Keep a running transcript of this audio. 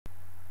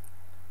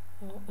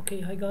Okay,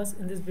 hi guys,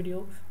 in this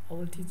video I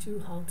will teach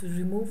you how to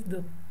remove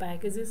the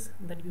packages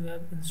that you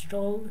have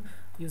installed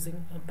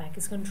using a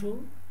package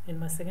control. In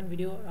my second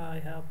video I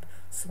have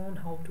shown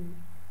how to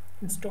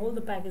install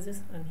the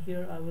packages, and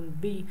here I will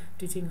be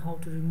teaching how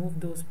to remove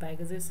those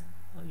packages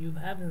you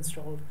have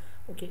installed.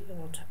 Okay,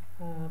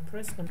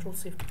 press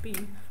Ctrl Shift P,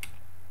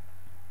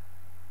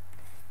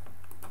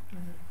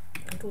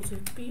 Ctrl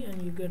Shift P,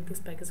 and you get this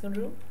package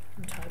control.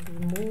 Type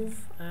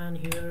remove, and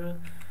here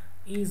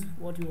is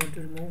what you want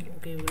to remove.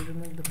 Okay, we'll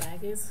remove the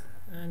package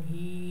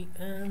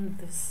and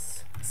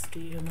this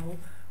HTML.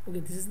 Okay,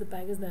 this is the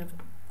package that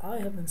I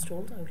have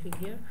installed. I'll click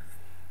here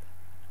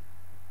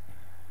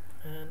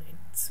and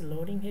it's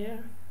loading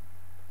here,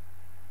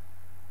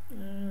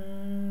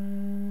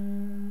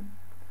 and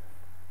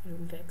it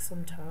will take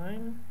some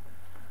time,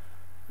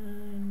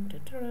 and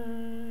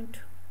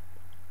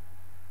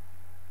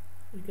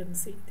you can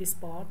see this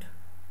part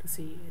to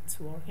see it's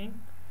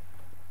working.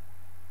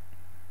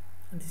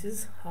 And this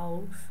is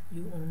how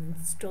you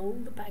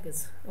uninstall the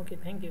package. Okay,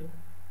 thank you.